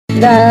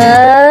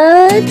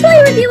The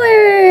Toy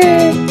Reviewer!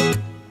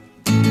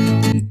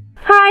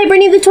 Hi,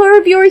 Brittany the Toy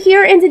Reviewer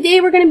here, and today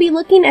we're going to be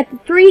looking at the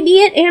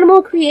 3D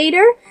Animal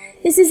Creator.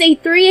 This is a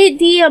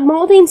 3D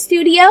molding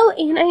studio,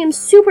 and I am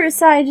super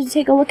excited to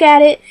take a look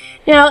at it.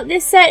 Now,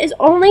 this set is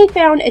only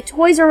found at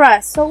Toys R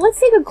Us, so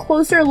let's take a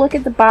closer look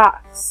at the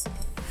box.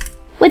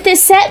 With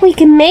this set, we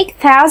can make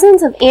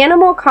thousands of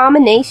animal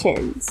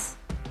combinations.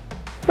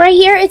 Right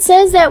here, it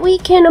says that we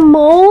can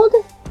mold,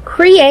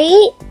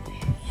 create,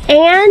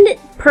 and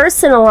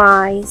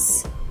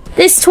personalize.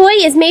 This toy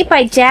is made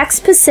by Jakks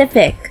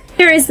Paciffic.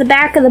 Here is the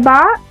back of the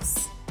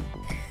box.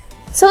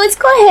 So let's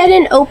go ahead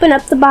and open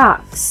up the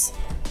box.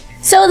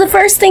 So the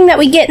first thing that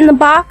we get in the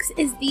box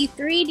is the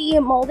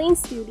 3D molding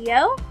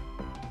studio.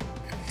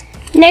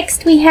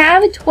 Next we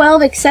have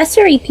 12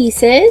 accessory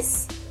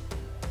pieces.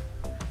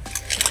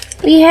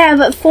 We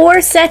have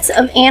 4 sets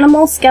of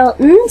animal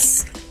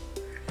skeletons,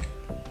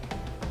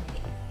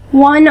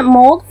 1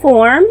 mold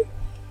form,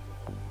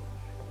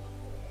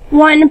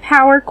 1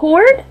 power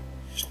cord.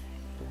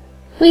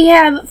 We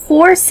have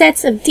 4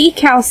 sets of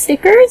decal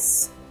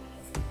stickers,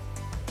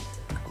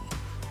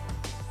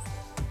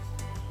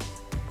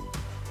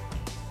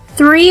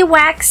 3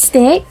 wax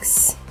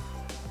sticks,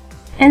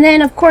 and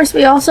then of course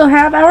we also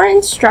have our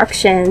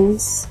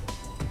instructions.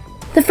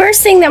 The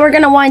first thing that we're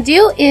going to want to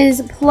do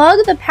is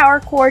plug the power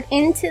cord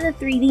into the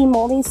 3D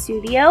molding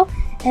studio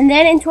and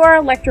then into our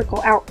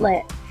electrical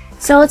outlet.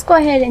 So let's go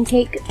ahead and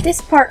take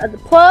this part of the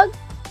plug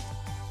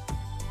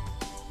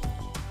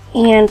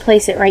and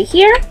place it right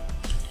here.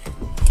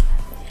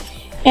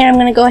 And I'm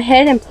going to go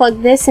ahead and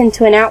plug this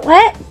into an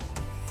outlet.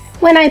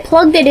 When I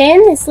plugged it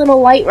in, this little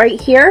light right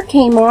here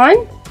came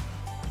on.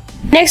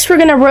 Next, we're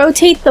going to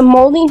rotate the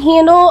molding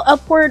handle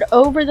upward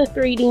over the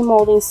 3D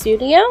molding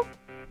studio.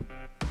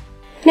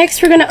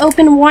 Next, we're going to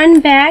open 1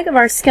 bag of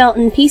our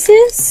skeleton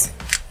pieces.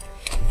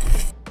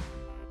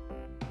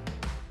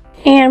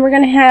 And we're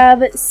going to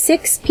have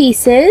 6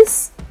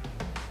 pieces.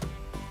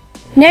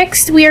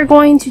 Next, we are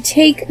going to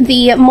take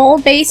the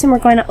mold base and we're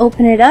going to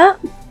open it up.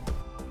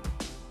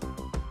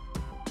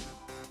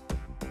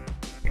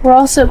 We're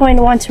also going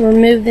to want to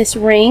remove this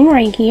ring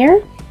right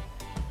here.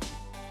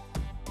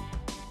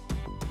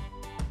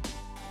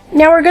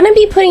 Now we're going to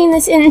be putting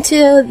this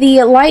into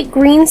the light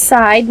green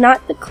side,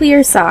 not the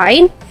clear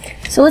side.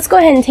 So let's go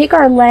ahead and take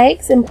our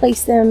legs and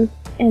place them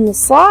in the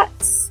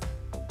slots.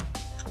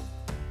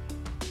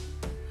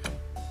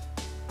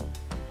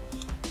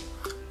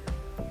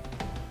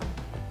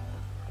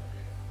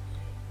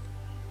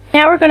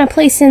 Now we're going to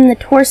place in the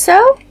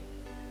torso.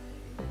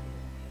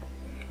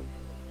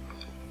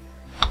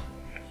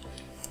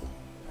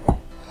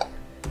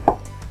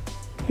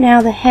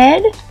 Now the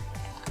head.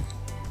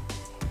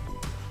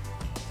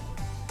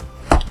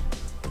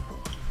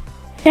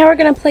 Now we're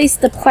going to place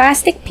the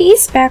plastic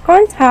piece back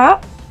on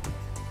top.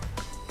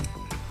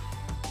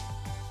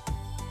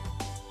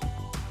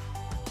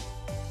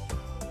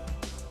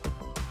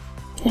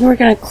 And we're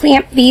going to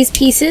clamp these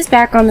pieces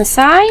back on the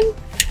side.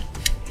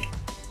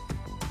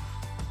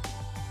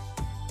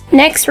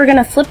 Next, we're going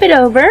to flip it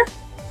over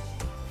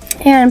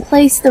and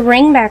place the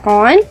ring back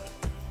on,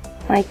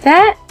 like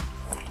that.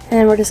 And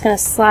then we're just going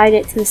to slide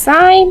it to the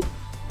side.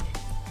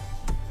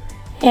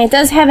 And it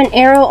does have an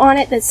arrow on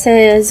it that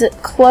says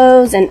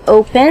close and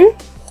open.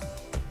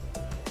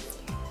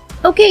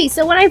 Okay,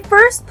 so when I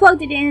first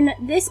plugged it in,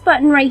 this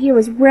button right here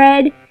was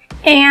red,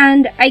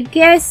 and I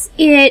guess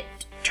it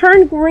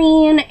turned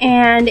green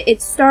and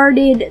it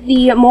started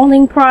the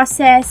molding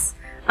process.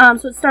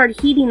 So it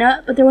started heating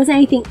up, but there wasn't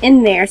anything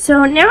in there.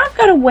 So now I've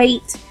got to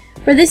wait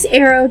for this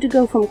arrow to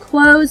go from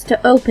close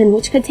to open,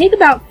 which could take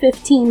about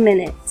 15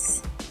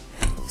 minutes.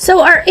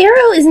 So our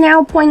arrow is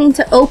now pointing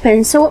to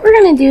open. So what we're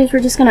going to do is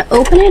we're just going to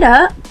open it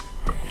up.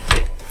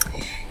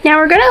 Now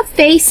we're going to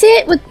face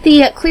it with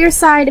the clear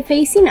side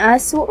facing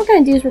us. So what we're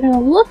going to do is we're going to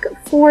look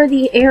for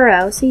the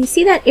arrow. So you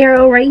see that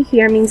arrow right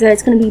here means that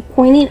it's going to be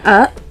pointing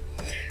up.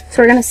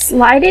 So we're going to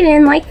slide it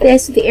in like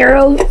this with the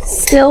arrow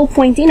still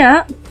pointing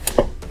up.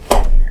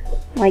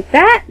 Like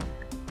that.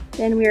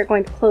 Then we are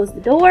going to close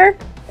the door,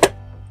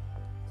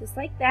 just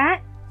like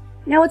that.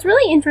 Now what's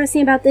really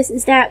interesting about this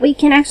is that we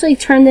can actually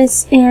turn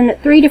this in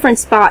 3 different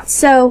spots.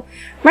 So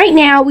right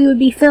now we would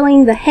be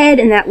filling the head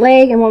and that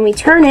leg, and when we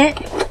turn it,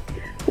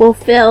 we'll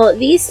fill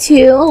these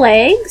 2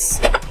 legs.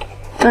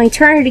 When we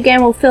turn it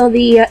again, we'll fill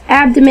the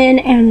abdomen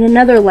and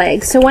another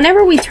leg. So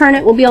whenever we turn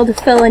it, we'll be able to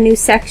fill a new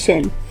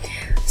section.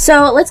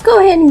 So let's go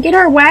ahead and get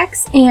our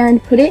wax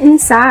and put it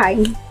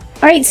inside.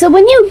 Alright, so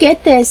when you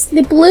get this,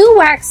 the blue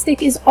wax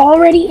stick is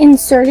already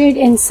inserted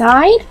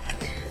inside.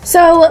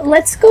 So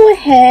let's go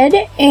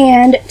ahead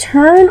and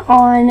turn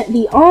on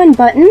the on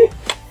button,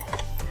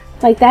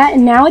 like that,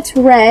 and now it's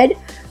red.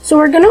 So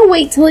we're going to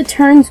wait till it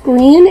turns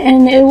green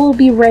and it will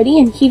be ready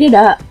and heated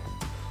up.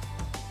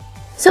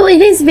 So it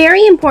is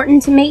very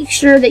important to make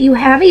sure that you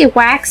have a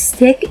wax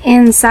stick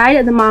inside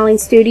of the modeling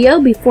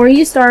studio before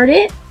you start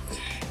it.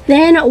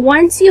 Then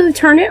once you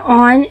turn it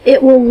on,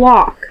 it will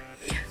lock.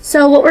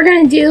 So what we're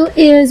going to do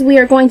is we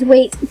are going to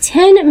wait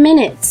 10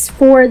 minutes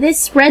for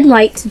this red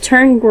light to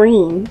turn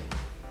green.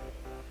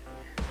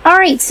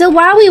 Alright, so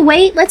while we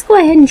wait, let's go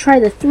ahead and try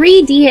the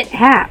 3D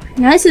app.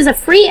 Now this is a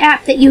free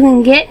app that you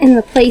can get in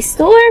the Play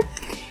Store.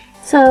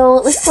 So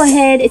let's go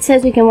ahead, it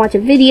says we can watch a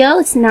video,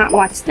 let's not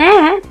watch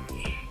that.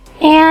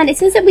 And it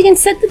says that we can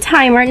set the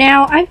timer.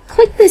 Now, I've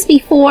clicked this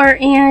before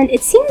and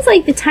it seems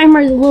like the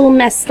timer is a little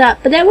messed up,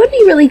 but that would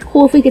be really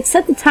cool if we could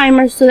set the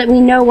timer so that we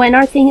know when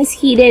our thing is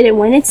heated and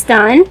when it's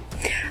done,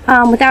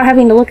 without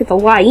having to look at the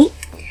light.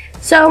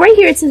 So right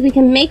here it says we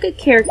can make a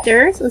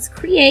character, so let's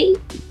create.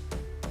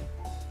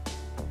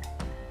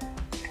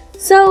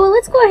 So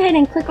let's go ahead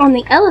and click on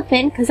the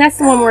elephant, because that's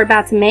the one we're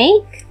about to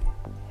make.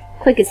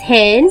 Click his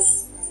head,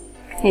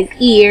 his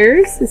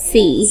ears, let's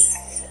see,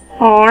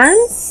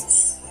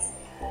 arms.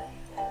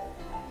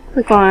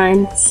 Click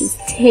on his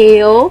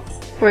tail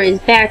for his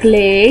back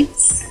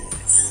legs.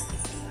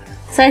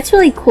 So that's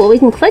really cool. We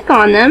can click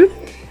on them,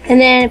 and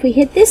then if we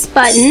hit this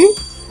button,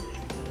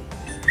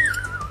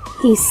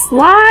 he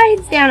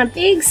slides down a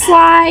big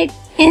slide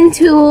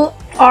into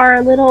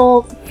our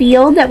little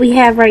field that we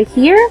have right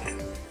here.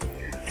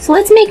 So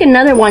let's make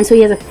another one so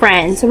he has a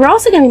friend. So we're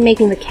also going to be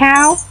making the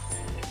cow.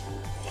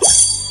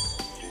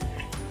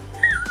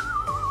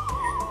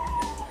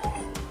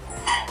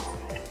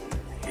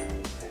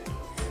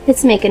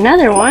 Let's make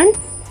another one.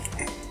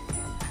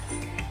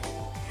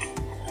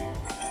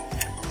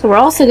 So we're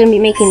also going to be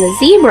making the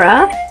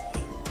zebra.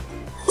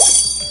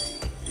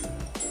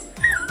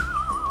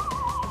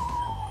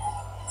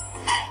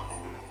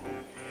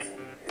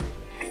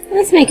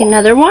 Let's make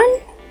another one.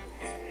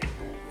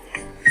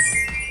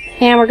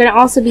 And we're going to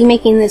also be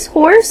making this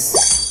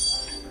horse.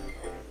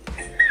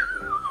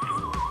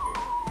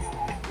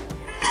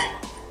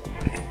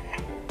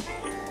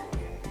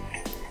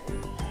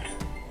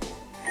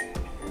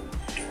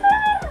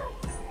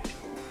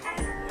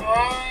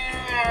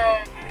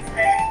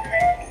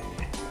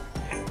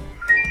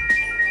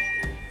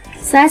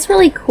 So that's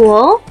really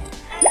cool.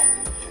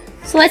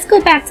 So let's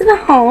go back to the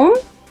home.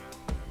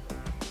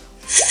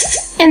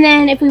 And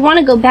then if we want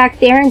to go back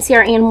there and see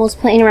our animals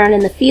playing around in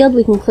the field,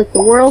 we can click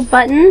the world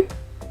button.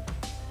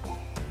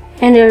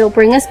 And it'll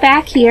bring us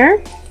back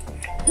here.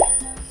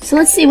 So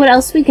let's see what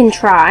else we can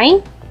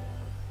try.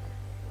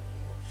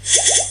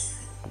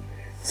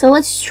 So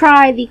let's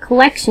try the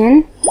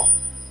collection.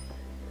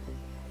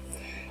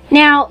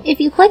 Now, if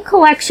you click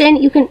collection,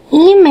 you can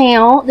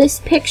email this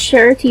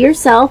picture to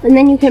yourself, and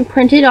then you can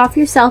print it off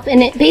yourself,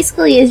 and it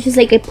basically is just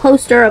like a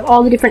poster of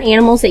all the different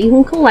animals that you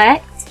can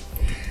collect.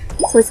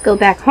 So let's go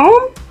back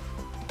home.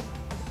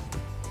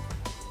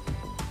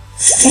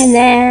 And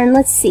then,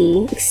 let's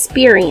see,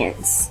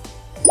 experience.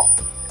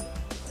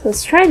 So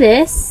let's try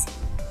this.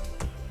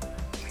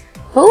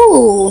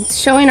 Oh, it's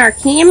showing our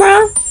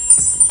camera.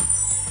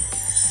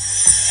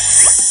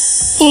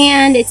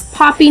 And it's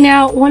popping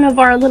out one of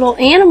our little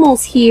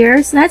animals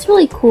here. So that's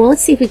really cool.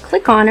 Let's see if we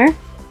click on her.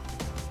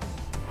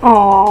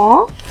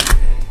 Aww.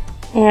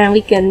 And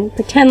we can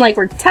pretend like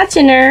we're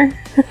touching her.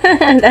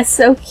 That's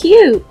so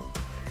cute.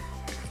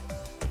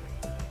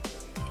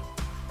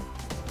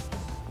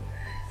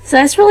 So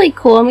that's really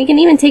cool, and we can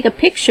even take a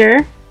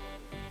picture.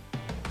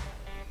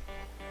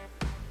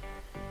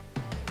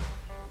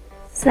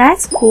 So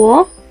that's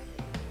cool.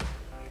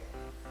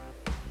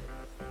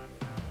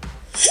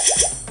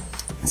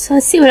 So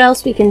let's see what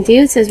else we can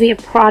do. It says we have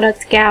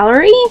product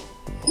gallery.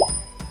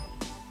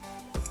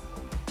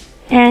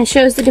 And it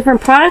shows the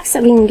different products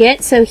that we can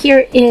get. So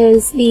here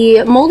is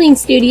the molding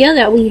studio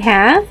that we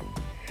have.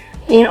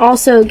 And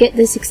also get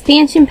this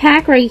expansion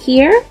pack right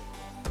here.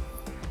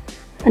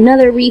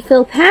 Another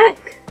refill pack.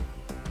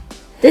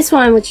 This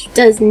one, which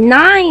does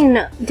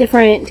 9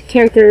 different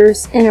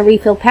characters in a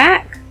refill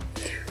pack.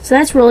 So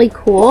that's really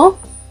cool.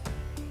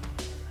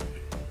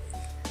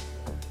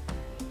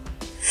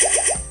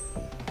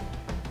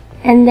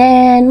 And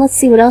then let's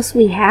see what else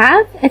we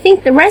have. I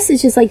think the rest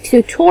is just like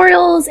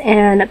tutorials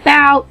and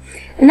about,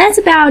 and that's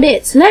about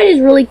it. So that is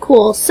really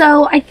cool.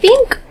 So I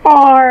think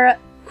our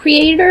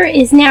creator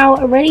is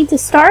now ready to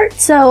start.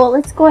 So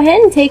let's go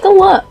ahead and take a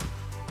look.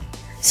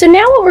 So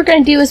now what we're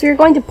going to do is we're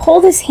going to pull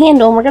this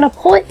handle, and we're going to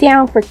pull it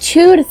down for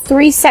 2 to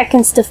 3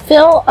 seconds to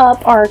fill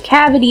up our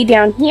cavity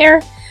down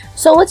here.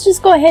 So let's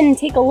just go ahead and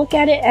take a look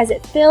at it as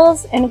it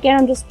fills. And again,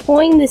 I'm just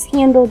pulling this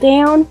handle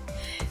down.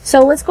 So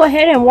let's go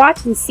ahead and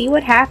watch and see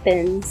what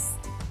happens.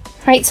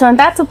 Alright, so I'm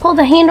about to pull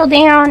the handle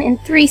down in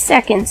 3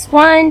 seconds.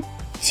 1,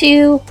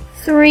 2,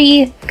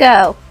 3,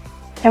 go.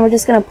 And we're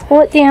just going to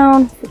pull it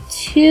down for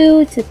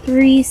 2 to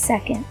 3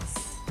 seconds.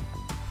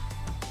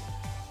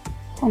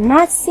 I'm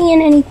not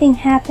seeing anything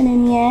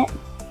happening yet.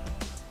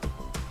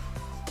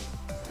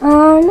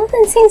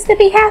 Nothing seems to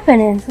be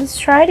happening. So let's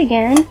try it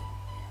again.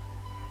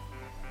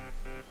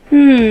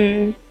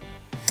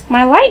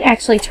 My light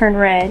actually turned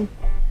red.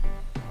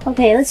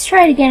 Okay, let's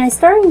try it again. I'm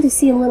starting to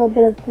see a little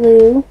bit of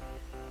blue.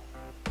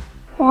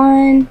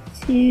 1,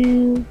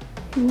 2,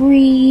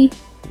 3.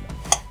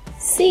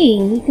 See,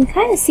 you can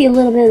kind of see a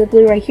little bit of the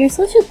blue right here.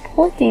 So let's just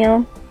pull it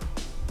down.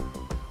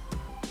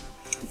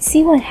 Let's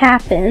see what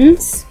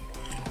happens.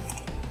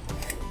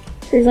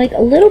 There's like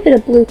a little bit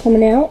of blue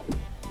coming out.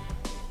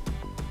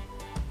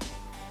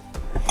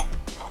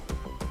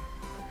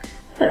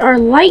 But our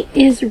light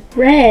is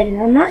red, and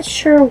I'm not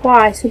sure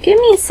why. So give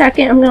me a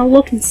second. I'm going to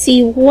look and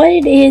see what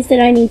it is that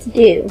I need to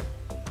do.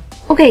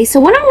 Okay, so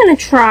what I'm going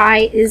to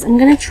try is I'm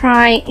going to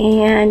try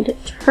and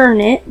turn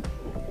it.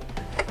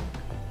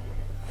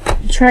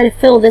 Try to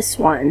fill this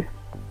one.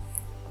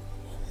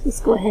 Let's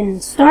go ahead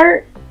and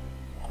start.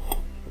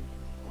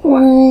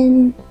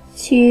 1,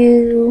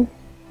 2,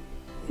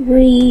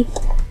 3.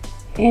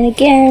 And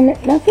again,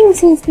 nothing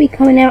seems to be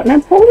coming out, and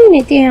I'm holding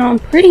it down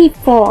pretty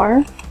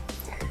far.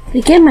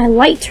 But again, my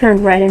light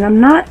turned red, and I'm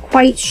not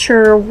quite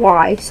sure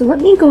why. So let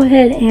me go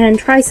ahead and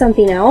try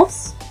something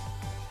else.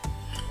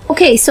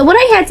 Okay, so what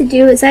I had to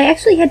do is I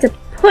actually had to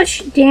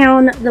push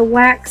down the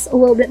wax a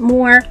little bit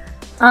more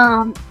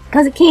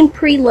because it came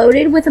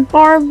preloaded with a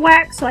bar of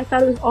wax, so I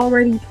thought it was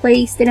already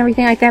placed and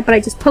everything like that, but I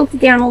just poked it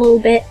down a little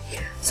bit.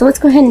 So let's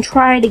go ahead and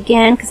try it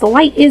again because the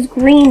light is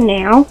green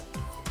now.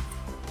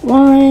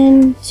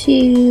 1,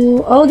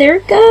 2, oh, there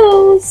it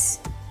goes.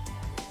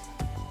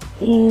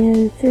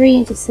 And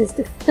 3, it just says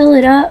to fill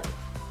it up.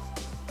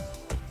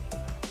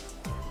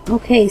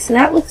 Okay, so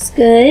that looks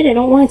good. I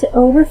don't want it to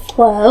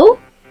overflow.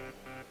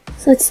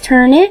 So let's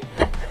turn it.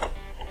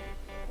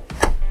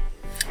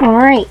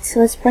 Alright,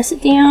 so let's press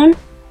it down.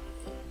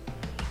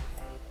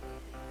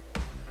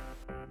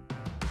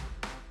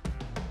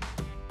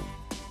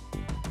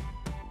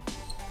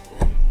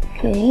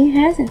 Okay, it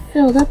hasn't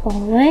filled up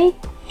all the way.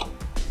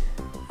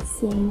 Let's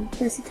see,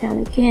 press it down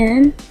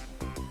again.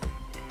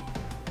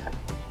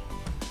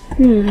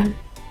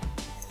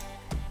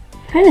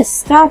 Kind of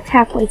stopped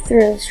halfway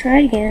through. Let's try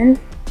it again.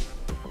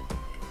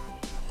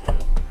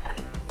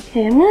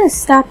 Okay, I'm going to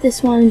stop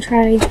this one and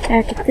try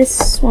back at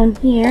this one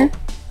here.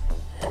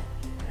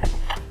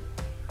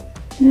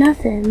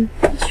 Nothing.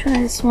 Let's try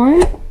this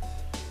one.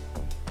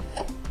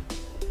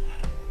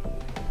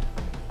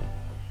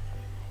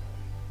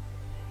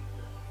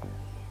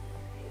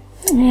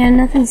 And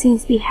nothing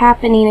seems to be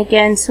happening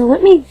again. So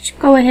let me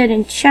go ahead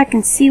and check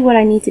and see what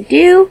I need to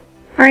do.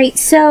 Alright,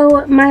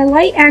 so my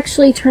light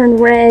actually turned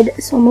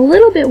red, so I'm a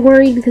little bit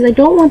worried because I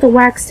don't want the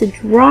wax to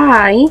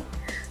dry.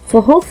 So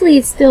hopefully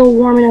it's still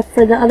warm enough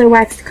for the other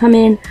wax to come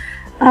in.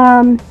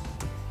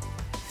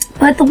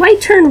 But the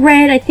light turned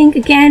red. I think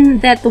again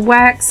that the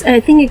wax, I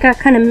think it got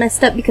kind of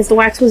messed up because the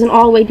wax wasn't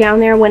all the way down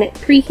there when it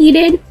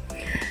preheated.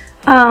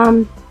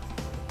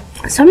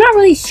 So I'm not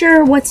really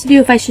sure what to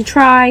do, if I should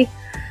try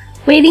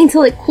waiting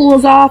until it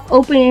cools off,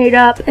 opening it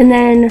up, and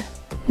then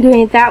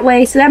doing it that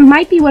way. So that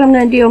might be what I'm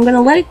going to do. I'm going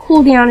to let it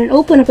cool down and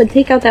open up and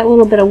take out that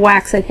little bit of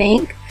wax, I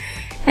think.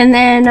 And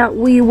then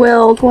we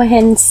will go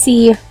ahead and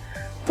see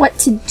what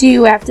to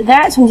do after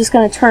that. So I'm just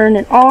going to turn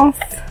it off.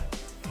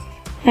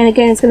 And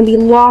again, it's going to be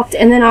locked,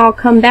 and then I'll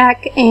come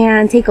back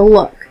and take a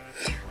look.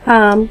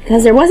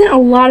 Because there wasn't a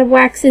lot of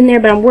wax in there,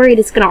 but I'm worried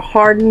it's going to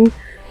harden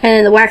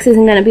and the wax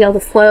isn't going to be able to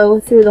flow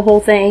through the whole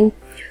thing.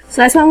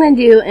 So that's what I'm going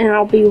to do, and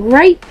I'll be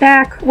right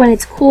back when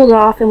it's cooled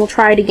off, and we'll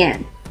try it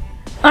again.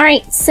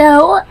 Alright,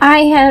 so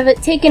I have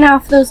taken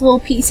off those little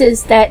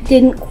pieces that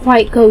didn't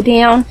quite go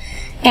down,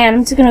 and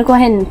I'm just going to go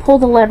ahead and pull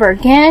the lever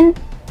again.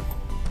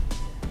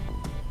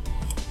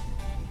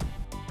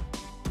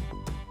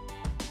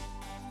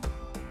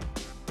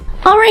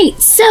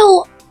 Alright,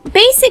 so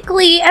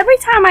basically every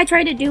time I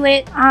try to do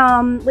it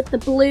with the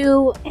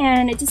blue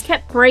and it just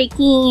kept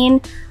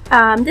breaking.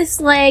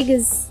 This leg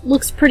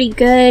looks pretty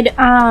good.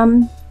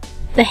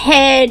 The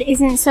head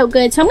isn't so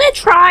good. So I'm going to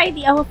try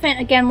the elephant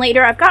again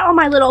later. I've got all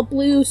my little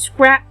blue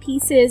scrap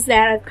pieces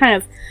that I've kind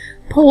of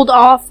pulled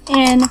off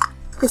in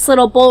this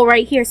little bowl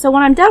right here. So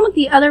when I'm done with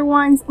the other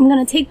ones, I'm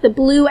going to take the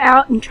blue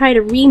out and try to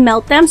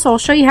remelt them. So I'll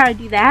show you how to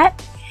do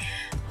that.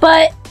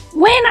 But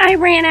when I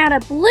ran out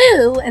of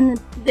blue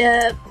and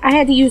I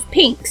had to use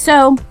pink.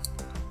 So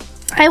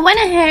I went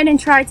ahead and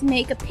tried to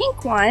make a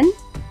pink one.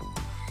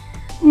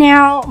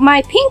 Now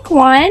my pink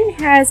one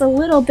has a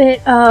little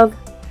bit of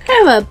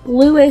kind of a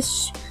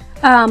bluish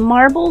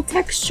marble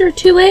texture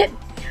to it.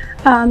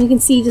 You can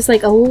see just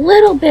like a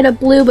little bit of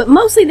blue, but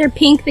mostly they're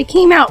pink. They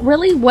came out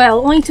really well.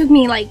 It only took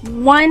me like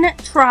one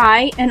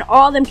try and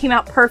all of them came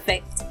out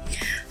perfect.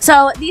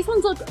 So these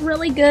ones look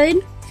really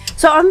good.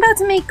 So I'm about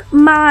to make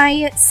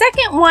my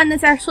second one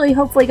that's actually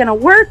hopefully going to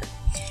work.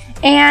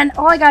 And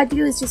all I got to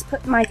do is just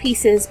put my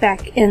pieces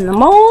back in the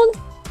mold.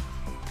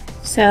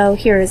 So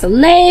here is a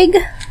leg.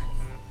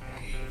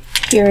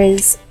 Here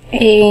is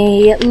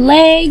a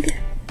leg.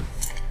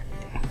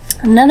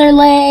 Another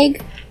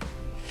leg.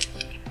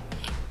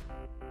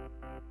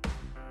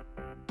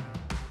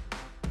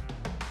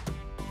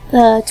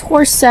 The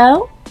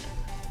torso.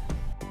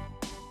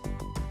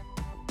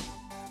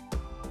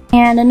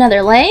 And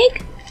another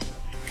leg.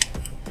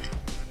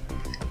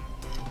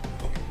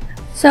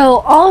 So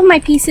all of my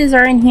pieces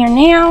are in here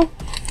now.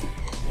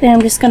 Then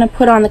I'm just going to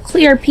put on the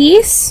clear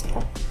piece.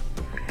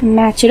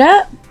 Match it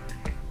up.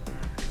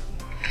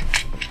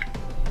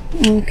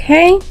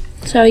 Okay,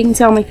 so you can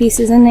see all my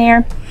pieces in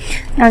there.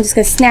 Now I'm just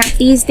going to snap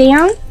these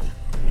down.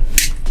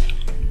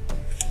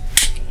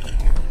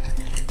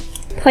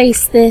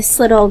 Place this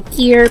little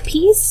gear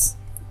piece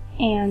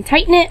and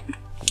tighten it.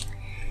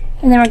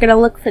 And then we're going to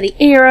look for the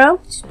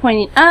arrow, just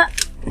pointing up.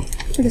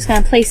 we're just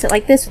going to place it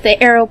like this with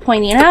the arrow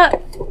pointing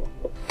up.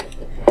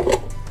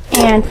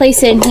 And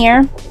place it in here.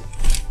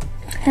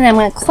 And then I'm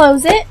going to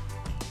close it.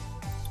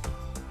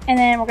 And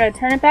then we're going to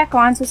turn it back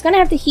on. So it's going to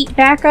have to heat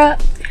back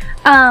up.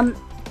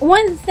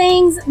 One of the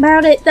things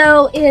about it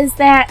though is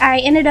that I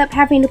ended up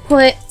having to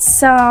put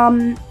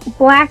some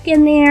black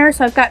in there.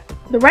 So I've got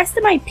the rest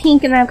of my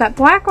pink and then I've got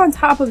black on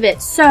top of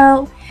it.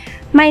 So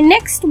my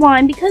next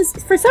one, because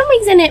for some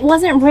reason it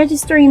wasn't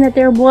registering that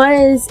there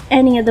was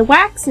any of the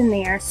wax in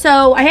there.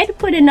 So I had to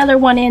put another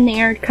one in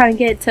there to kind of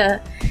get it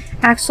to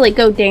actually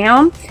go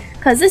down.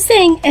 Because this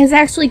thing has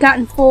actually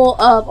gotten full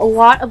of a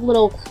lot of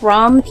little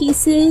crumb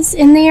pieces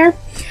in there.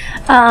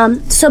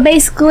 So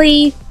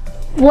basically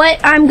what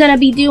I'm going to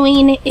be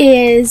doing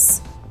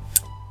is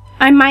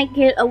I might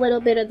get a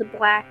little bit of the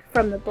black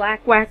from the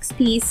black wax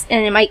piece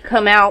and it might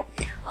come out.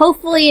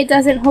 Hopefully it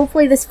doesn't.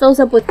 Hopefully this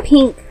fills up with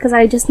pink because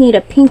I just need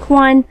a pink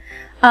one.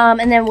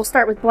 And then we'll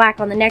start with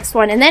black on the next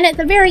one. And then at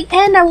the very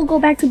end I will go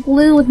back to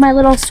blue with my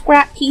little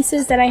scrap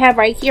pieces that I have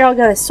right here. I'm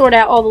going to sort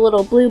out all the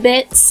little blue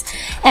bits.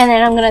 And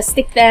then I'm going to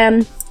stick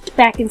them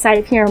back inside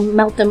of here and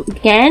melt them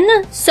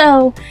again.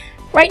 So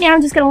right now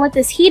I'm just going to let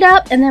this heat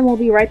up and then we'll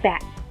be right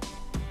back.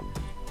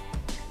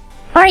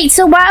 Alright,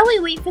 so while we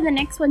wait for the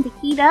next one to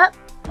heat up,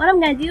 what I'm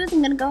going to do is I'm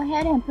going to go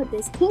ahead and put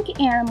this pink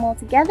animal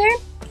together.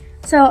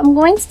 So I'm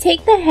going to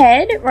take the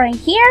head right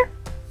here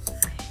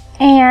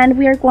and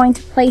we are going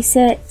to place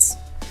it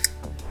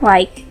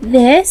like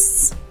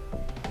this.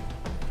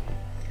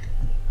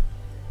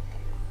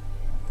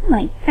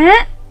 Like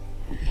that.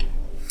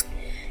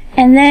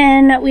 And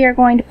then we are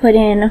going to put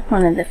in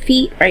one of the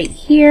feet right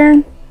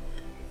here.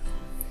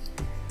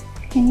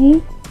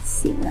 Okay, let's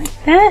see,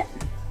 like that.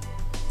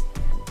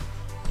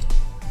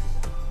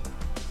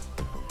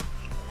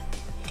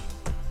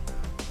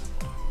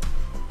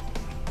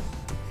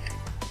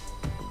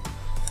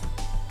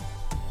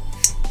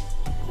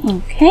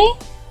 Okay,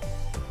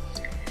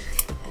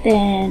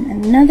 then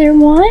another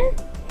one,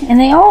 and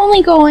they all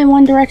only go in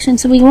one direction,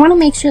 so we want to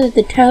make sure that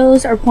the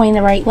toes are pointing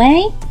the right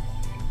way.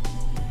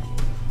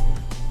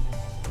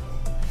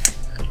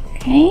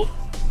 Okay.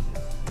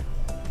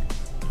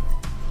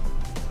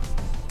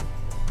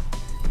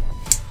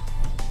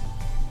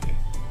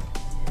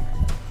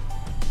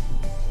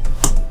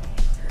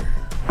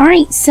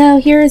 Alright, so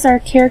here is our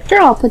character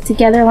all put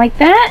together like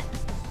that,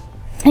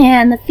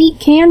 and the feet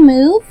can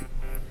move.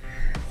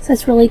 So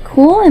that's really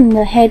cool, and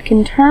the head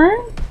can turn.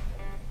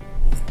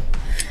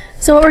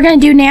 So what we're going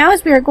to do now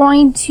is we are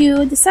going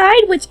to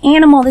decide which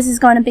animal this is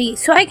going to be.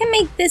 So I can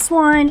make this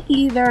one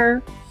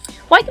either,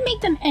 well, I can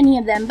make them any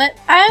of them, but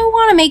I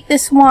want to make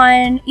this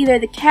one either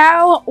the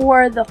cow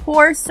or the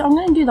horse. So I'm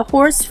going to do the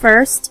horse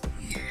first.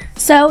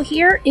 So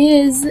here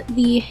is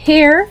the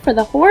hair for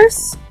the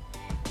horse.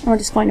 And we're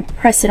just going to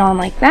press it on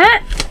like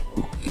that.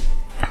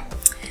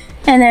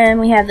 And then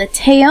we have the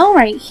tail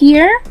right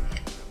here.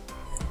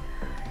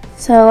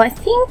 So I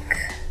think,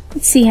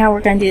 let's see how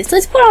we're going to do this.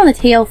 Let's put on the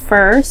tail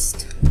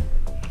first.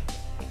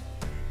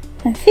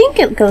 I think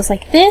it goes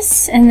like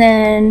this, and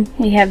then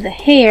we have the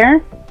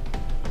hair.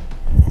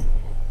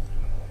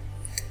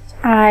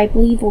 I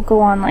believe will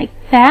go on like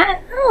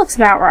that. That looks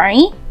about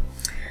right.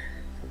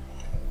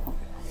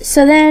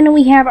 So then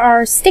we have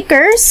our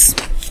stickers.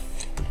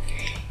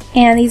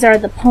 And these are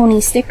the pony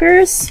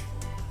stickers.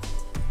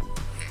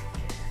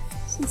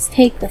 So let's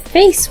take the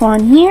face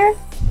one here.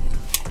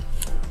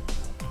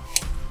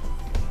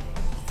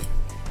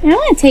 And I'm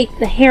going to take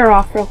the hair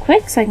off real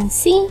quick so I can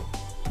see.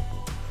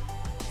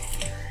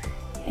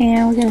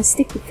 And we're going to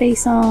stick the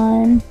face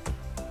on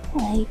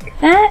like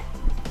that.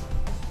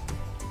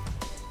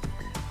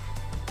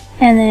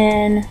 And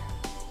then,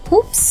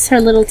 oops, her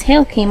little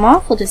tail came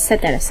off. We'll just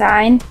set that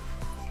aside.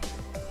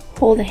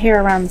 Pull the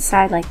hair around the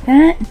side like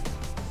that.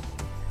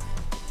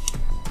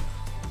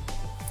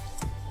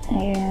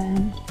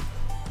 And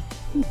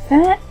like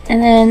that.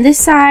 And then this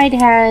side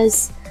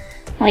has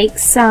like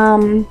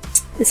some,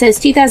 it says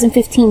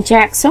 2015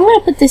 Jakks. So I'm going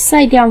to put this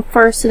side down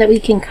first so that we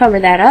can cover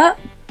that up.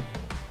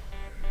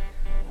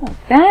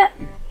 Like that.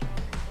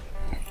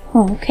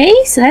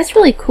 Okay, so that's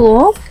really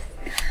cool.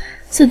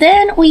 So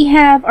then we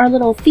have our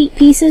little feet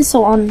pieces.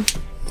 So on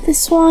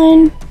this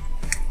one,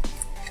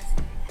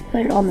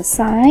 put it on the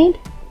side.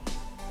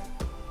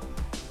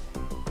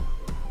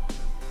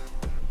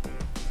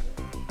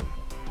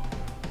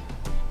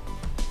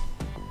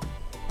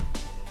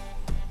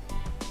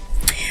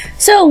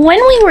 So when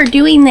we were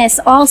doing this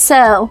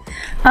also,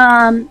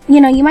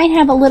 you know, you might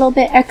have a little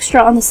bit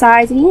extra on the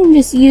sides, and you can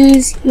just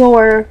use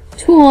your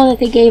tool that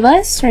they gave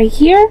us right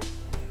here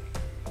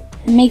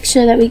and make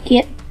sure that we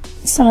get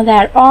some of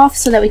that off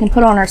so that we can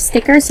put on our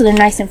stickers so they're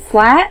nice and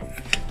flat.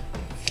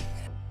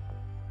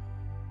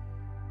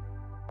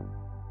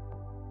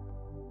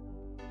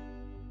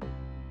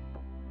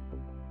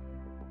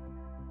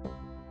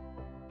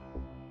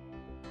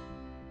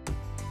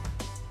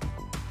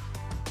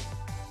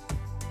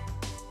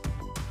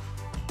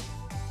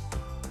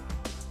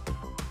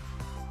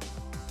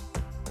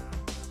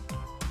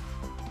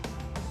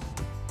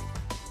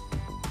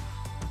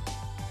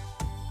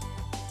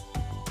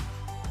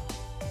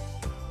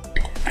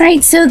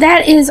 Alright, so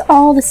that is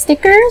all the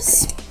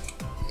stickers.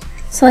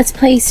 So let's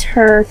place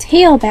her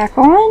tail back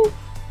on.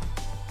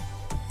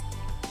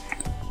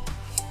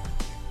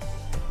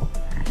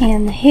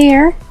 And the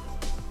hair.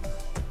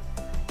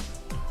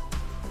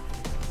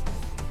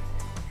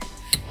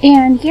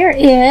 And here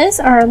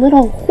is our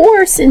little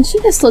horse, and she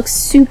just looks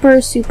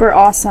super, super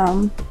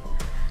awesome.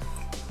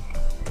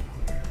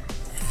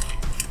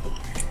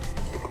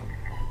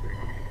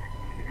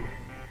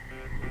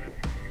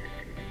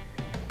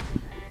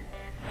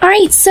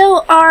 Alright,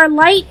 so our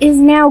light is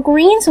now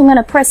green, so I'm going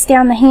to press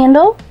down the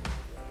handle.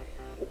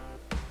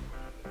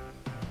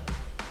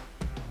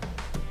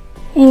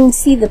 And you can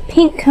see the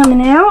pink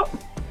coming out.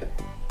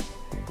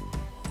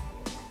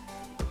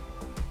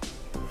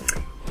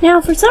 Now,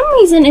 for some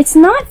reason, it's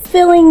not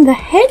filling the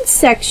head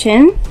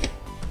section,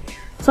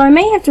 so I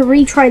may have to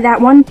retry that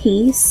one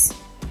piece.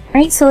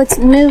 Alright, so let's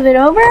move it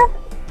over.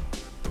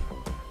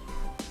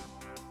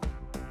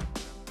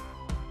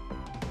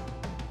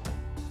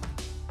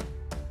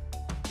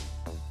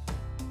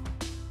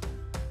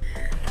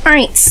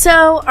 Alright,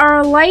 so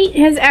our light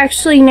has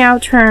actually now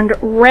turned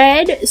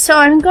red, so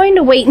I'm going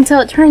to wait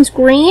until it turns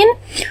green.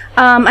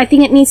 I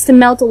think it needs to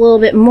melt a little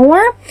bit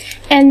more,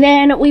 and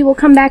then we will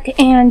come back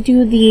and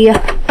do the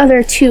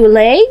other two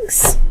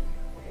legs.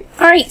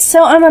 Alright,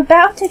 so I'm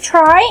about to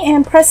try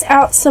and press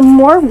out some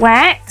more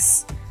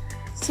wax.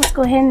 So let's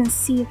go ahead and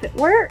see if it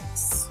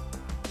works.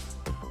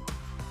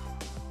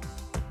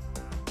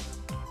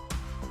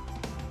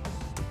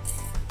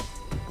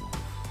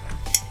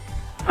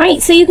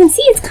 Alright, so you can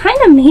see it's kind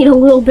of made a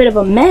little bit of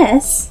a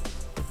mess.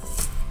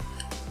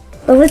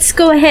 But let's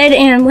go ahead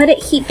and let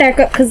it heat back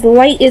up because the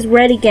light is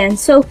red again.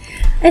 So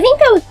I think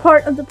that was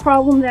part of the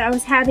problem that I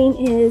was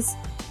having, is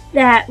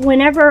that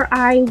whenever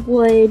I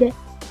would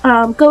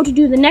go to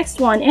do the next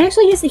one, it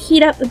actually has to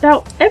heat up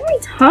about every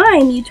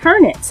time you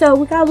turn it. So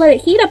we gotta let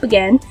it heat up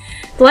again.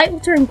 The light will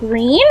turn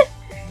green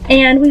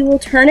and we will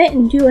turn it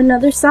and do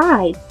another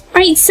side.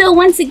 Alright, so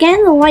once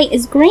again the light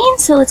is green,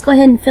 so let's go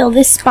ahead and fill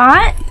this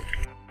spot.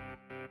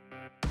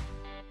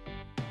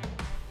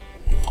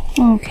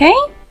 Okay.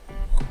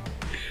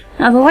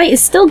 Now the light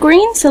is still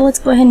green, so let's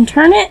go ahead and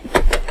turn it.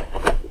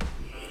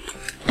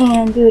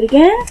 And do it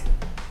again.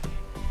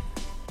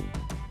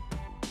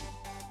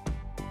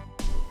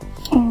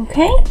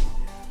 Okay.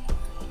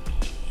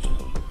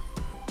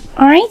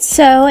 Alright,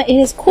 so it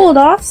is cooled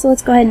off, so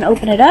let's go ahead and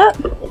open it up.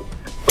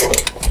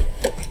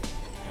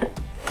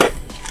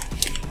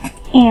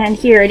 And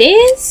here it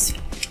is.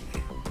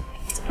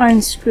 Let's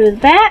unscrew the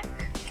back.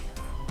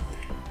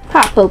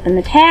 Pop open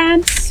the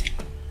tabs.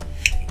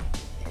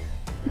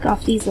 Take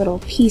off these little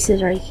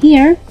pieces right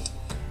here.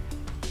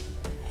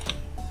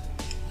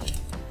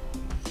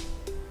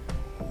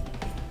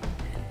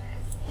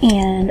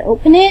 And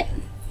open it.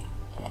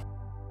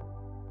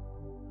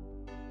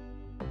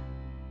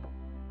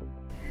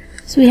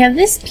 So we have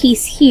this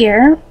piece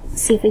here.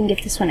 Let's see if we can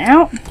get this one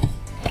out.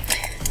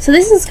 So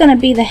this is going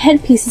to be the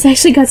head piece. It's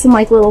actually got some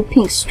like little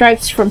pink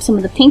stripes from some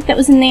of the pink that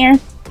was in there,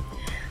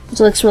 which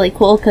looks really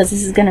cool because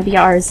this is going to be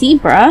our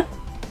zebra.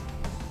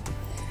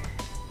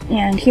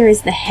 And here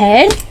is the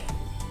head.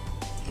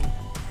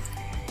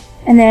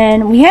 And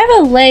then we have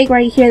a leg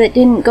right here that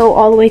didn't go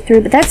all the way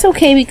through, but that's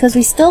okay because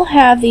we still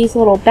have these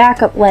little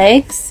backup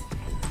legs.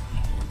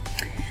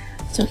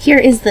 So here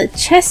is the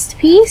chest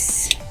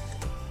piece.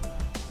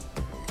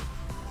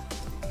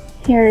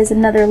 Here is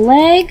another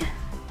leg.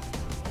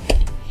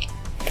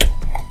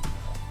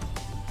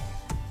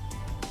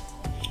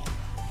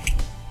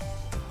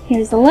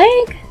 Here's the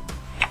leg.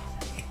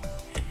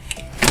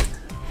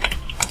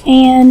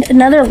 And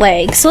another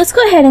leg. So let's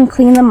go ahead and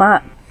clean them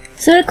up.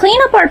 So to clean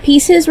up our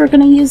pieces, we're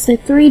going to use the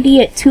 3D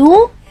It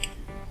tool.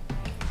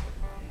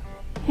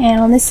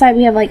 And on this side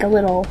we have like a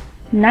little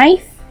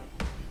knife.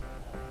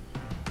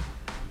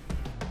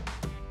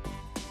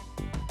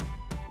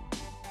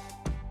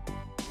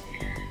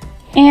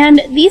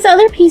 And these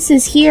other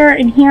pieces here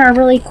and here are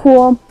really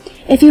cool.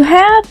 If you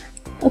have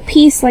a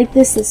piece like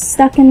this that's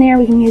stuck in there,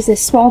 we can use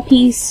this small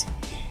piece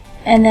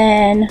and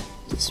then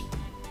just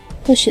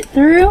push it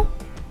through.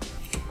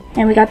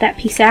 And we got that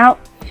piece out.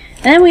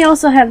 And then we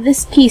also have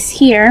this piece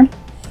here,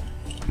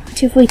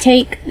 which if we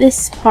take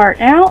this part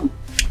out,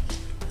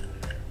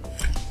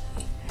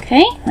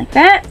 okay, like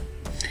that,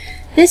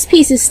 this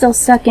piece is still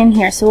stuck in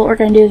here. So what we're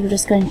going to do is we're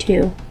just going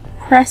to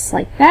press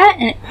like that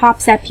and it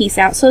pops that piece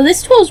out. So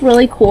this tool is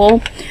really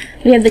cool.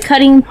 We have the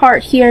cutting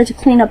part here to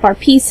clean up our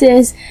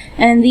pieces,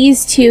 and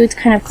these two to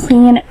kind of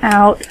clean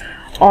out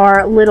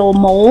our little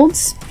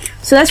molds.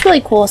 So that's really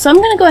cool. So I'm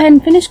going to go ahead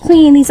and finish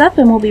cleaning these up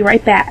and we'll be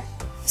right back.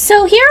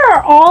 So here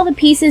are all the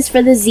pieces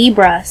for the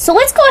zebra. So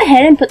let's go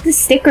ahead and put the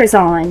stickers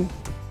on.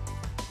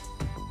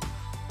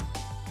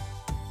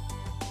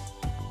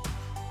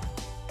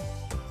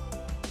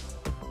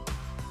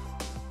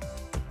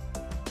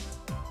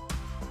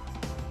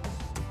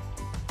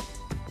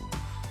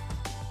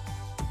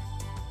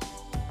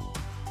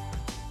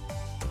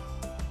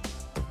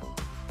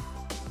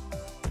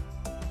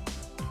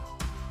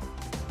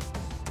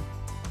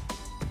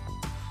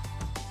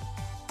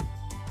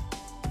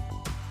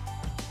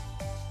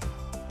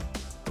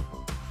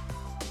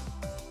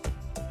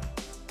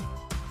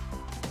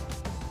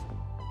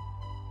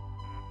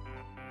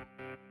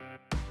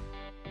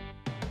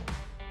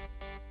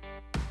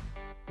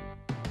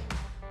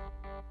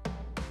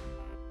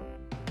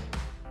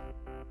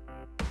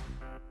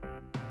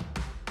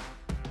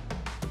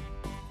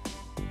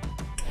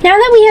 Now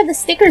that we have the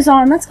stickers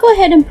on, let's go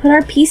ahead and put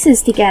our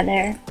pieces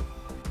together.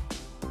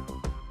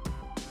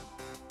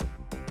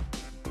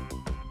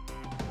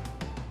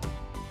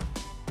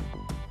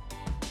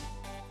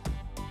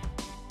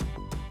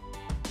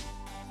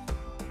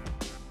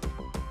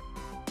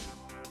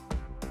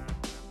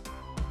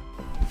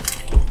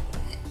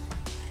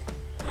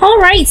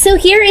 Alright, so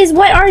here is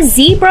what our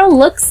zebra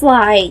looks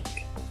like.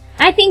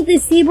 I think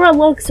this zebra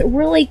looks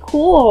really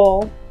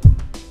cool.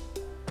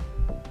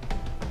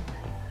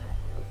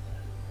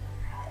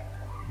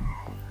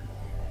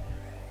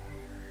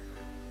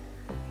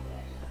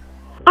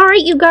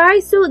 Alright, you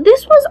guys, so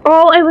this was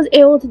all I was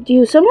able to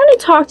do, so I'm going to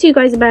talk to you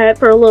guys about it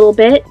for a little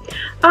bit.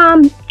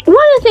 One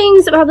of the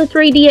things about the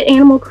 3D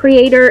Animal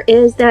Creator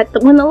is that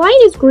when the light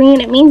is green,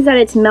 it means that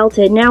it's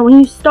melted. Now, when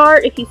you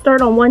start, if you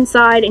start on one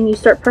side and you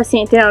start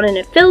pressing it down and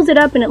it fills it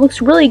up and it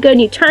looks really good,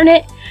 and you turn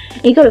it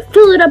and you go to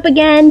fill it up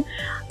again,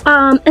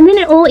 and then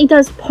it only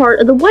does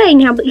part of the way.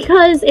 Now,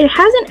 because it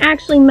hasn't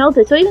actually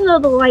melted, so even though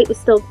the light was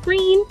still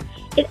green,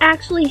 it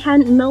actually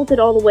hadn't melted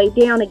all the way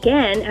down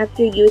again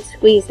after you had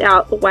squeezed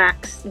out the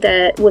wax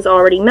that was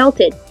already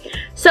melted.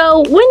 So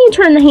when you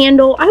turn the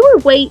handle, I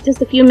would wait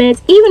just a few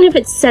minutes. Even if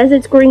it says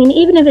it's green,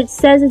 even if it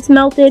says it's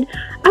melted,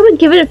 I would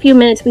give it a few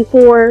minutes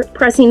before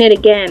pressing it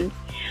again.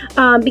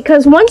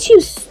 Because once you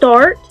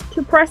start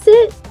to press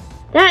it,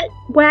 that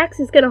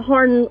wax is going to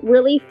harden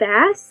really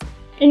fast,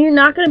 and you're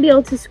not going to be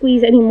able to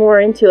squeeze any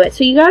more into it.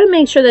 So you got to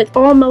make sure that it's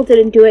all melted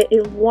and do it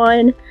in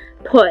one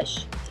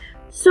push.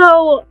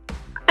 So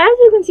as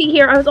you can see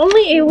here, I was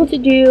only able to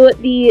do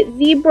the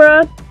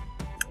zebra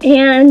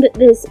and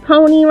this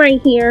pony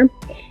right here.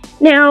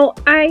 Now,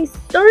 I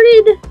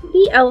started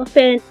the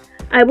elephant.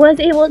 I was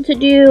able to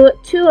do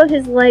 2 of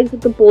his legs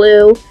with the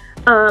blue.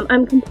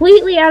 I'm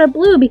completely out of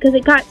blue because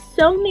it got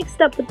so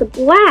mixed up with the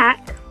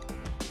black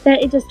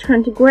that it just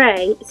turned to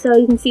gray. So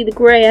you can see the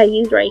gray I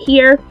used right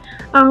here.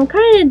 Kind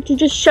of to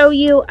just show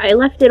you, I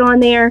left it on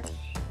there.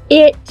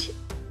 It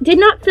did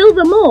not fill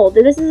the mold.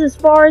 This is as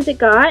far as it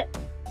got.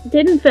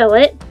 Didn't fill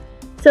it.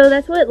 So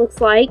that's what it looks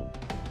like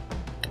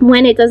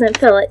when it doesn't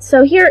fill it.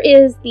 So here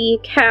is the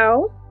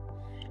cow.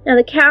 Now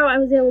the cow, I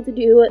was able to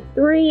do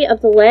 3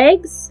 of the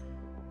legs.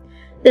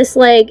 This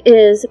leg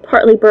is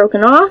partly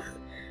broken off.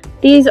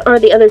 These are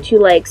the other 2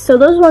 legs. So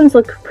those ones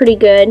look pretty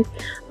good.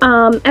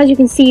 As you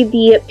can see,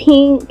 the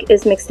pink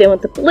is mixed in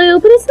with the blue,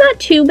 but it's not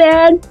too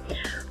bad.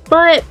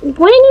 But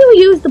when you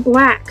use the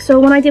black, so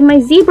when I did my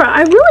zebra,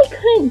 I really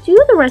couldn't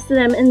do the rest of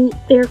them in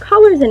their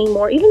colors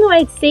anymore. Even though I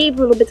had saved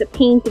little bits of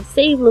pink and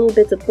saved little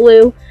bits of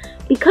blue,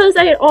 because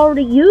I had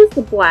already used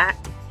the black,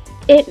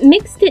 it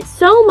mixed it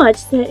so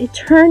much that it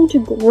turned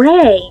to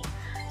gray.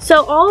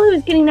 So all I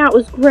was getting out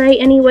was gray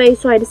anyway,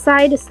 so I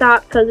decided to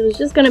stop because it was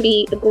just going to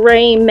be a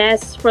gray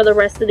mess for the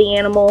rest of the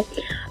animal,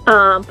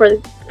 for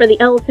the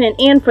elephant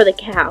and for the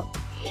cow.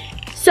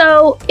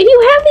 So if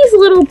you have these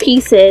little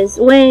pieces,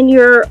 when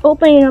you're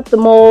opening up the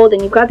mold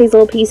and you've got these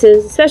little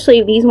pieces,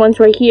 especially these ones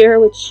right here,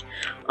 which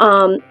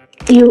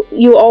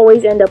you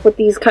always end up with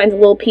these kinds of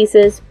little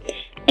pieces,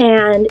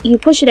 and you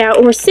push it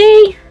out, or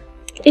say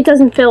it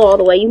doesn't fill all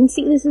the way. You can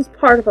see this is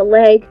part of a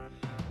leg.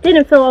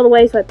 Didn't fill all the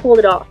way, so I pulled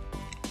it off.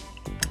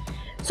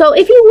 So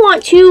if you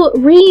want to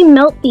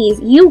remelt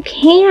these, you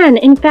can,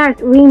 in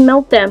fact,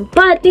 remelt them,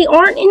 but they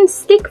aren't in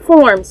stick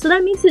form, so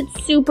that makes it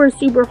super,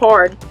 super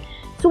hard.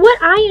 So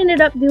what I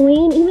ended up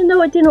doing, even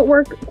though it didn't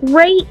work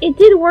great, it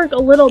did work a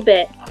little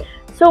bit.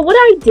 So what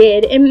I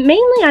did, and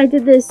mainly I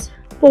did this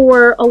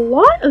for a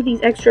lot of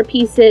these extra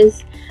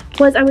pieces,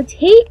 was I would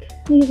take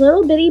these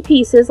little bitty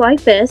pieces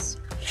like this,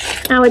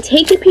 I would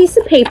take a piece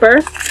of paper,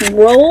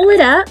 roll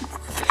it up,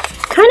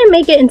 kind of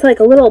make it into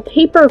like a little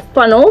paper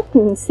funnel,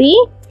 you can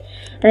see,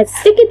 and I'd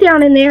stick it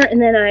down in there,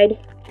 and then I'd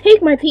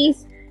take my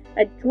piece,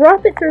 I'd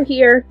drop it through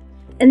here,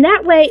 and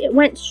that way it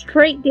went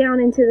straight down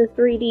into the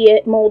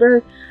 3D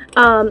molder.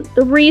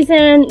 The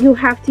reason you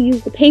have to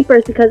use the paper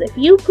is because if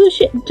you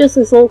push it just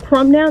this little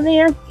crumb down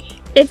there,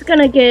 it's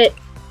gonna get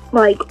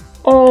like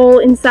all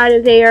inside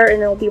of there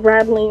and it'll be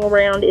rattling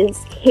around. It's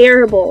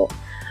terrible.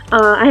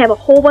 I have a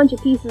whole bunch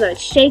of pieces that I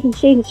shake and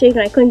shake and shake,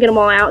 and I couldn't get them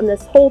all out, and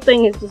this whole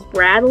thing is just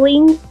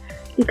rattling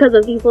because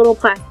of these little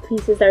plastic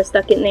pieces that are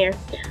stuck in there.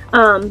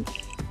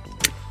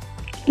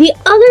 The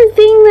other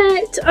thing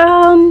that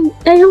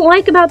I don't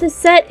like about this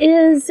set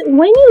is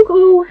when you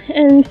go,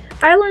 and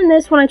I learned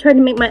this when I tried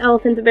to make my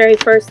elephant the very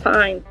first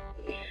time.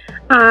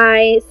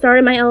 I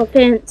started my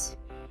elephant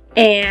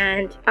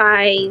and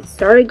I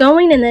started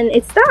going, and then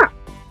it stopped.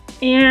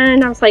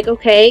 And I was like,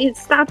 okay, it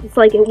stopped. It's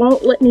like it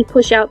won't let me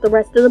push out the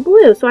rest of the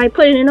blue. So I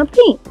put it in a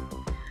pink.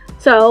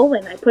 So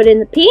when I put in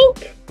the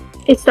pink,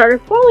 it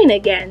started flowing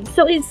again.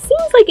 So it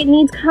seems like it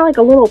needs kind of like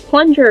a little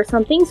plunger or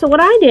something. So what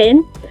I did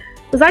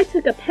was I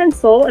took a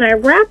pencil and I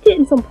wrapped it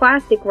in some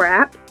plastic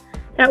wrap.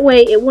 That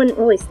way it wouldn't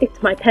really stick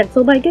to my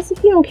pencil. But I guess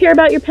if you don't care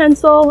about your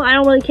pencil, I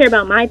don't really care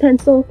about my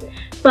pencil.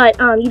 But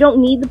you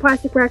don't need the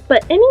plastic wrap.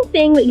 But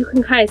anything that you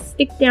can kind of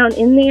stick down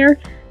in there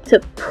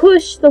to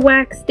push the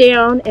wax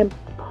down and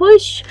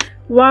push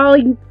while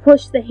you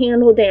push the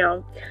handle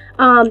down.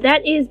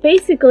 That is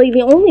basically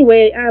the only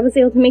way I was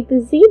able to make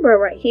the zebra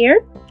right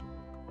here.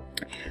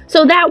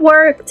 So that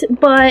worked,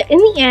 but in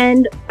the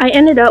end, I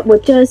ended up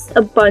with just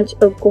a bunch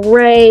of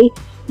gray,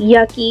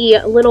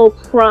 yucky little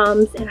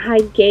crumbs, and I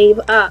gave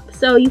up.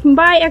 So you can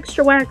buy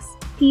extra wax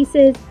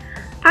pieces.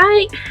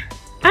 I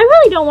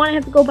really don't want to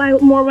have to go buy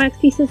more wax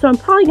pieces, so I'm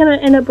probably going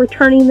to end up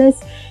returning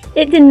this.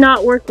 It did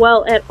not work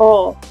well at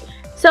all.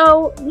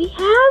 So we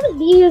have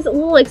these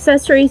little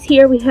accessories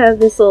here. We have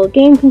this little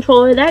game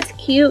controller. That's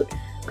cute.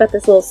 We've got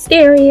this little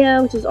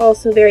stereo, which is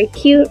also very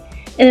cute.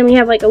 And then we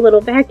have like a little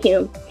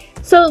vacuum.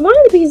 So one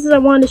of the pieces I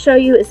wanted to show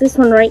you is this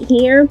one right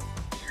here.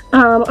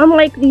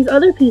 Unlike these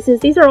other pieces,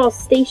 these are all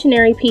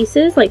stationary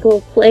pieces, like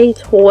little play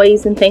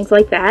toys and things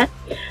like that.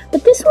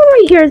 But this one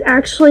right here is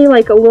actually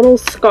like a little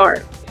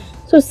scarf.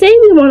 So say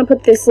we want to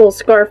put this little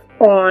scarf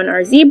on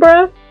our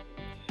zebra.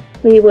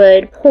 We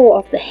would pull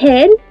off the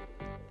head,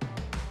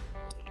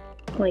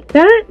 like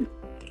that.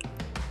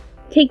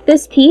 Take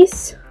this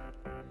piece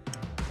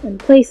and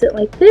place it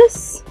like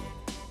this.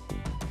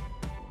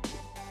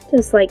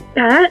 Just like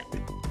that.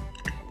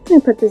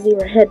 And put the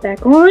zebra head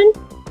back on.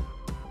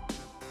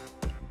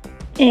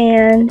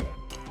 And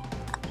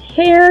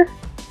hair.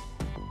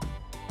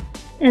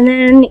 And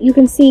then you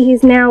can see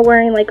he's now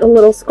wearing like a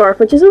little scarf,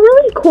 which is a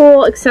really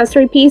cool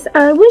accessory piece.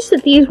 I wish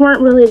that these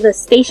weren't really the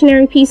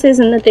stationary pieces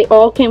and that they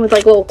all came with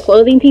like little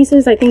clothing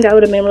pieces. I think that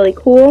would have been really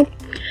cool.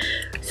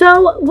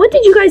 So what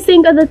did you guys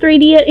think of the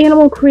 3D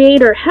Animal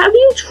Creator? Have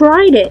you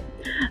tried it?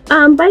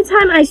 By the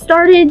time I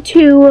started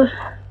to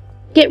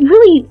get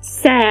really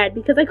sad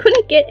because I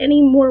couldn't get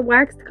any more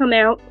wax to come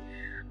out,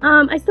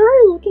 I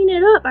started looking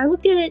it up. I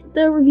looked at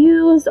the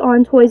reviews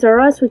on Toys R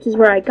Us, which is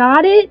where I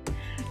got it,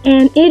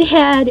 and it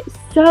had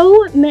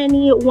so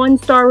many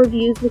 1-star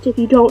reviews, which if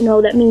you don't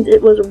know, that means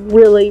it was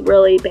really,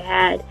 really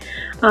bad.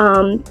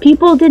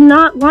 People did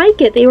not like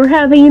it. They were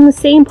having the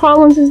same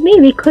problems as me.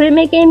 They couldn't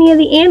make any of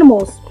the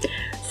animals.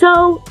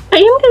 So I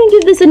am going to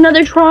give this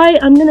another try.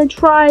 I'm going to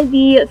try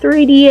the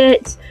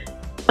 3D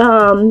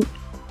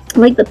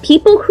like the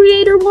People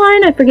Creator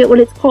one. I forget what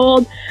it's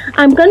called.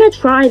 I'm gonna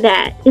try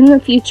that in the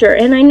future,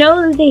 and I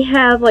know that they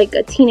have like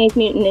a Teenage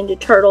Mutant Ninja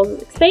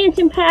Turtles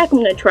expansion pack. I'm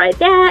gonna try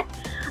that.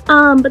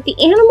 But the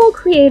Animal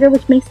Creator,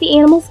 which makes the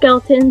animal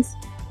skeletons,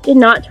 did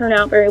not turn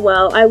out very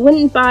well. I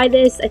wouldn't buy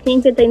this. I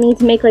think that they need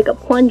to make like a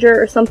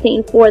plunger or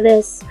something for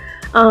this.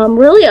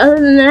 Really, other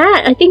than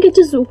that, I think it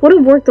just would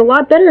have worked a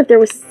lot better if there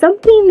was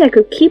something that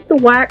could keep the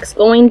wax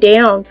going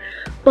down.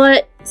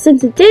 But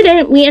since it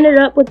didn't, we ended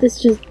up with this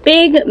just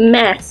big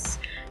mess.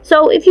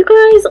 So if you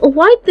guys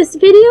liked this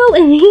video,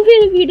 and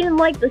even if you didn't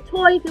like the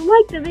toy, if you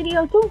liked the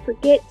video, don't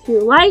forget to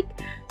like,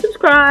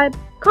 subscribe,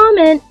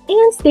 comment,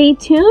 and stay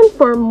tuned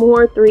for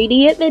more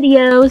 3D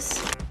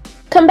videos.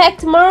 Come back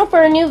tomorrow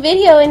for a new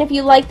video, and if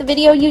you liked the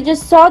video you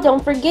just saw,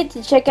 don't forget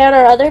to check out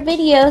our other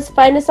videos.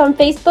 Find us on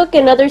Facebook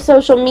and other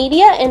social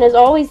media, and as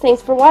always,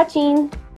 thanks for watching.